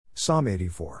Psalm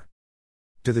 84.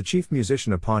 To the chief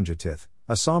musician upon Gittith,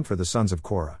 a psalm for the sons of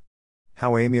Korah.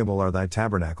 How amiable are thy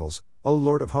tabernacles, O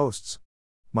Lord of hosts!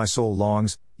 My soul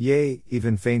longs, yea,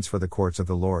 even faints for the courts of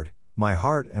the Lord, my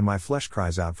heart and my flesh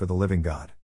cries out for the living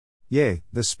God. Yea,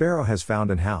 the sparrow has found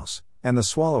an house, and the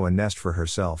swallow a nest for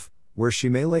herself, where she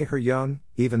may lay her young,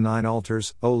 even thine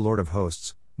altars, O Lord of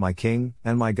hosts, my King,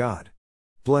 and my God.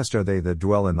 Blessed are they that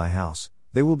dwell in thy house,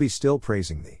 they will be still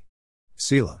praising thee.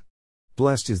 Selah.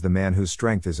 Blessed is the man whose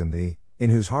strength is in thee, in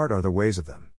whose heart are the ways of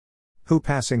them. Who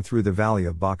passing through the valley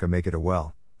of Baca make it a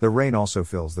well, the rain also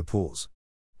fills the pools.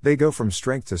 They go from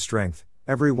strength to strength,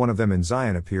 every one of them in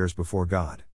Zion appears before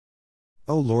God.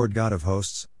 O Lord God of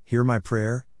hosts, hear my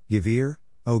prayer, give ear,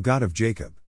 O God of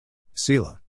Jacob.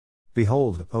 Selah.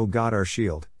 Behold, O God our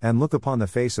shield, and look upon the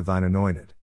face of thine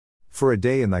anointed. For a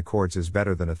day in thy courts is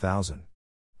better than 1,000.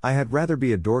 I had rather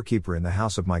be a doorkeeper in the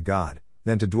house of my God,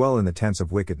 than to dwell in the tents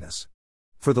of wickedness.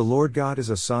 For the Lord God is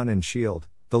a sun and shield,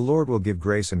 the Lord will give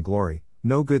grace and glory,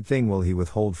 no good thing will he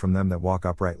withhold from them that walk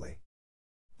uprightly.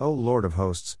 O Lord of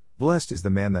hosts, blessed is the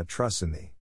man that trusts in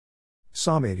thee.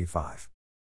 Psalm 85.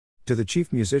 To the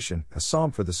chief musician, a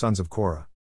psalm for the sons of Korah.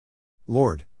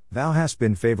 Lord, thou hast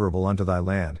been favorable unto thy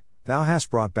land, thou hast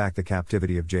brought back the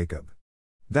captivity of Jacob.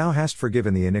 Thou hast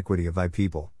forgiven the iniquity of thy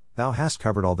people, thou hast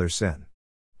covered all their sin.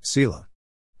 Selah.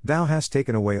 Thou hast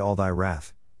taken away all thy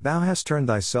wrath, thou hast turned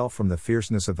thyself from the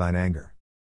fierceness of thine anger.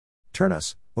 Turn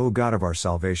us, O God of our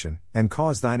salvation, and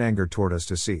cause thine anger toward us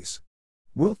to cease.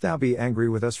 Wilt thou be angry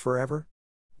with us forever?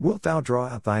 Wilt thou draw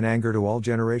out thine anger to all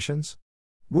generations?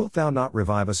 Wilt thou not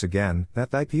revive us again,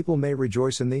 that thy people may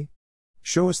rejoice in thee?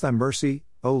 Show us thy mercy,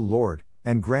 O Lord,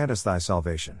 and grant us thy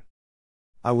salvation.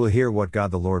 I will hear what God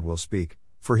the Lord will speak,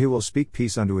 for he will speak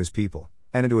peace unto his people,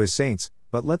 and unto his saints,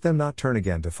 but let them not turn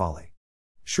again to folly.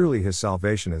 Surely his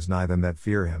salvation is nigh them that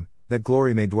fear him, that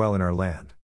glory may dwell in our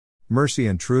land. Mercy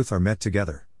and truth are met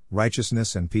together,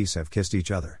 righteousness and peace have kissed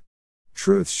each other.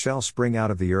 Truth shall spring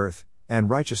out of the earth, and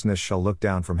righteousness shall look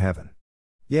down from heaven.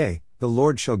 Yea, the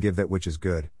Lord shall give that which is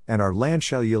good, and our land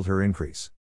shall yield her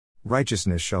increase.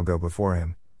 Righteousness shall go before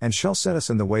him, and shall set us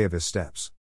in the way of his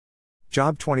steps.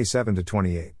 Job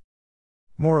 27-28.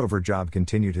 Moreover Job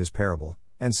continued his parable,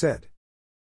 and said,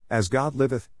 As God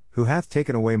liveth, who hath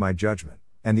taken away my judgment,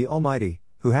 and the Almighty,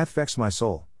 who hath vexed my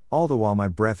soul, all the while my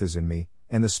breath is in me,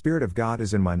 and the Spirit of God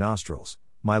is in my nostrils,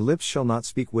 my lips shall not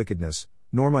speak wickedness,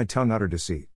 nor my tongue utter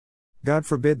deceit. God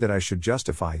forbid that I should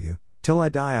justify you, till I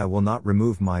die I will not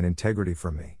remove mine integrity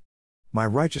from me. My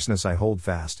righteousness I hold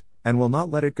fast, and will not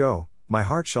let it go, my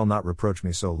heart shall not reproach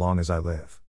me so long as I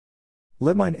live.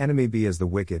 Let mine enemy be as the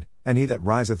wicked, and he that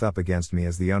riseth up against me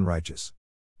as the unrighteous.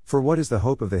 For what is the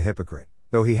hope of the hypocrite,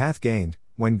 though he hath gained,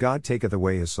 when God taketh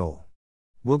away his soul?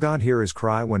 Will God hear his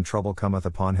cry when trouble cometh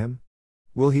upon him?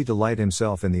 Will he delight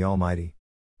himself in the Almighty?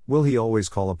 Will he always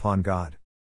call upon God?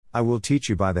 I will teach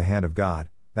you by the hand of God,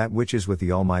 that which is with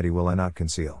the Almighty will I not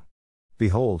conceal.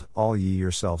 Behold, all ye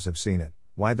yourselves have seen it,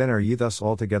 why then are ye thus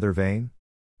altogether vain?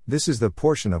 This is the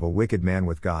portion of a wicked man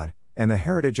with God, and the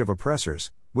heritage of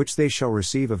oppressors, which they shall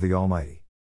receive of the Almighty.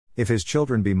 If his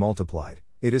children be multiplied,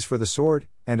 it is for the sword,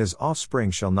 and his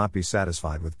offspring shall not be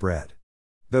satisfied with bread.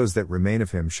 Those that remain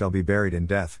of him shall be buried in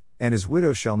death, and his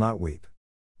widow shall not weep.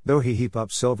 Though he heap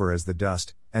up silver as the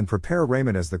dust, and prepare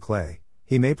raiment as the clay,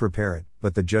 he may prepare it,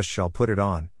 but the just shall put it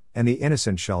on, and the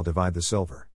innocent shall divide the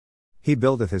silver. He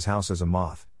buildeth his house as a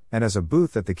moth, and as a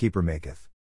booth that the keeper maketh.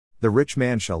 The rich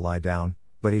man shall lie down,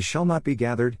 but he shall not be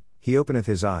gathered, he openeth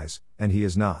his eyes, and he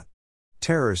is not.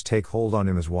 Terrors take hold on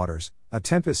him as waters, a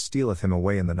tempest stealeth him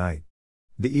away in the night.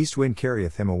 The east wind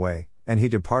carrieth him away, and he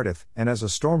departeth, and as a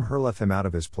storm hurleth him out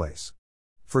of his place.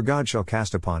 For God shall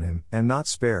cast upon him, and not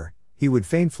spare, he would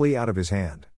fain flee out of his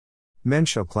hand. Men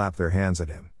shall clap their hands at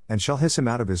him, and shall hiss him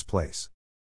out of his place.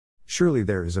 Surely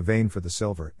there is a vein for the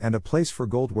silver, and a place for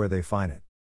gold where they find it.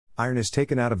 Iron is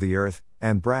taken out of the earth,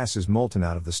 and brass is molten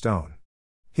out of the stone.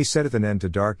 He setteth an end to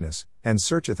darkness, and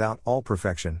searcheth out all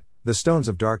perfection, the stones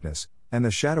of darkness, and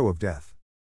the shadow of death.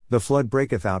 The flood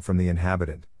breaketh out from the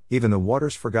inhabitant, even the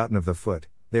waters forgotten of the foot,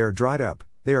 they are dried up,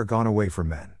 they are gone away from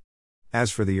men.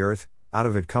 As for the earth, out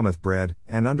of it cometh bread,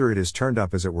 and under it is turned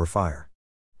up as it were fire.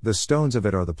 The stones of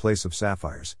it are the place of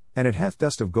sapphires, and it hath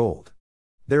dust of gold.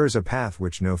 There is a path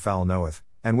which no fowl knoweth,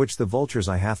 and which the vulture's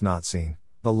eye hath not seen,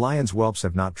 the lion's whelps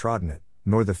have not trodden it,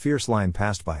 nor the fierce lion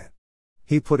passed by it.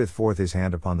 He putteth forth his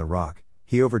hand upon the rock,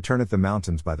 he overturneth the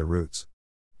mountains by the roots.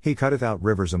 He cutteth out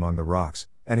rivers among the rocks,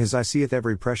 and his eye seeth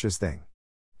every precious thing.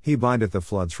 He bindeth the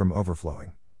floods from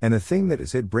overflowing, and the thing that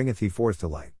is hid bringeth he forth to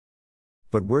light.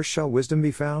 But where shall wisdom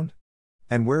be found?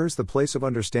 And where is the place of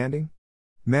understanding?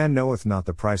 Man knoweth not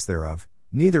the price thereof,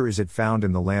 neither is it found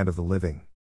in the land of the living.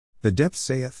 The depth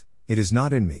saith, it is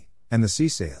not in me, and the sea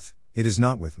saith, it is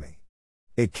not with me.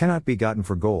 It cannot be gotten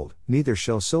for gold, neither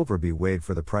shall silver be weighed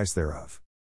for the price thereof.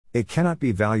 It cannot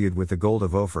be valued with the gold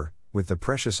of Ophir, with the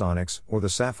precious onyx, or the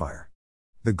sapphire.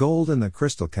 The gold and the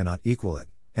crystal cannot equal it,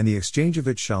 and the exchange of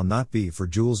it shall not be for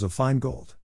jewels of fine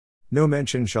gold. No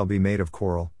mention shall be made of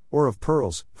coral, or of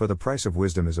pearls, for the price of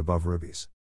wisdom is above rubies.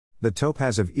 The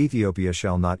topaz of Ethiopia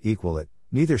shall not equal it,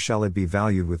 neither shall it be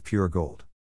valued with pure gold.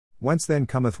 Whence then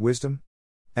cometh wisdom?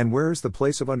 And where is the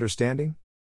place of understanding?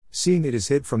 Seeing it is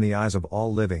hid from the eyes of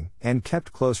all living, and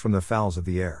kept close from the fowls of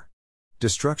the air.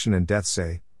 Destruction and death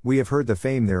say, we have heard the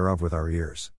fame thereof with our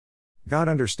ears. God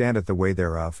understandeth the way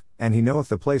thereof, and he knoweth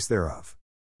the place thereof.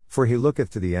 For he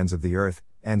looketh to the ends of the earth,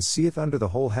 and seeth under the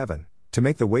whole heaven, to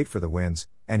make the weight for the winds,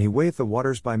 and he weigheth the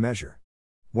waters by measure.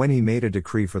 When he made a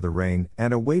decree for the rain,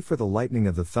 and a way for the lightning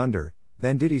of the thunder,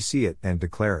 then did he see it, and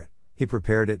declare it, he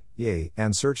prepared it, yea,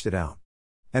 and searched it out.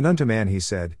 And unto man he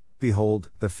said, behold,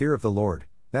 the fear of the Lord,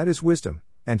 that is wisdom,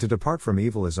 and to depart from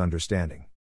evil is understanding.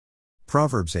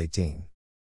 Proverbs 18.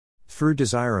 Through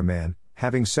desire a man,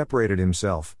 having separated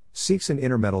himself, seeks and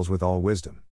intermeddles with all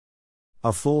wisdom.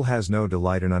 A fool has no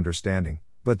delight in understanding,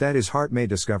 but that his heart may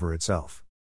discover itself.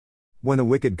 When the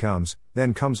wicked comes,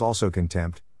 then comes also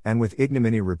contempt, and with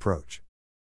ignominy reproach.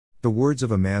 The words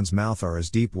of a man's mouth are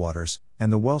as deep waters,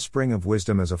 and the wellspring of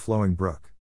wisdom as a flowing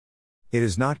brook. It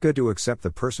is not good to accept the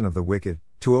person of the wicked,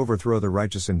 to overthrow the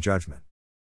righteous in judgment.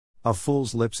 A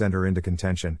fool's lips enter into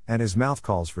contention, and his mouth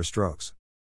calls for strokes.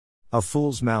 A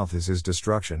fool's mouth is his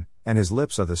destruction, and his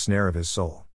lips are the snare of his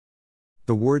soul.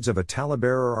 The words of a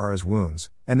talebearer are as wounds,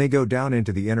 and they go down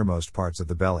into the innermost parts of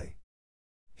the belly.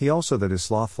 He also that is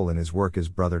slothful in his work is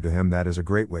brother to him that is a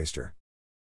great waster.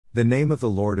 The name of the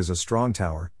Lord is a strong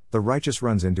tower, the righteous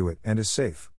runs into it and is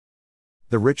safe.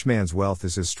 The rich man's wealth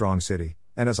is his strong city,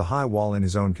 and as a high wall in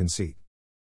his own conceit.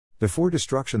 Before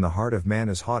destruction the heart of man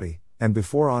is haughty, and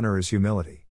before honor is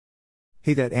humility.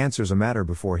 He that answers a matter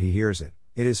before he hears it,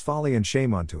 it is folly and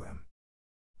shame unto him.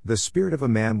 The spirit of a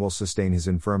man will sustain his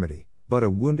infirmity, but a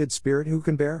wounded spirit who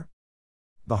can bear?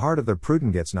 The heart of the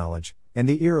prudent gets knowledge, and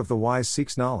the ear of the wise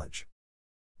seeks knowledge.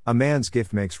 A man's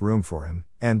gift makes room for him,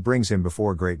 and brings him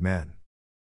before great men.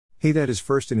 He that is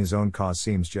first in his own cause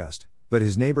seems just, but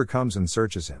his neighbor comes and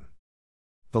searches him.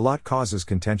 The lot causes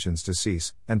contentions to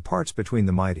cease, and parts between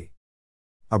the mighty.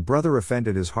 A brother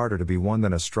offended is harder to be won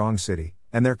than a strong city,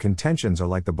 and their contentions are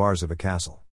like the bars of a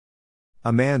castle.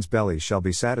 A man's belly shall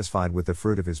be satisfied with the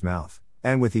fruit of his mouth,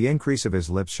 and with the increase of his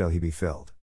lips shall he be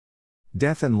filled.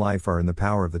 Death and life are in the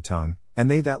power of the tongue, and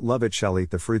they that love it shall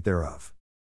eat the fruit thereof.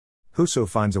 Whoso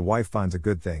finds a wife finds a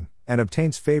good thing, and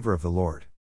obtains favor of the Lord.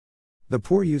 The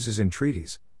poor uses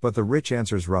entreaties, but the rich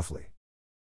answers roughly.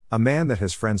 A man that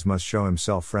has friends must show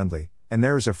himself friendly, and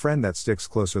there is a friend that sticks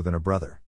closer than a brother.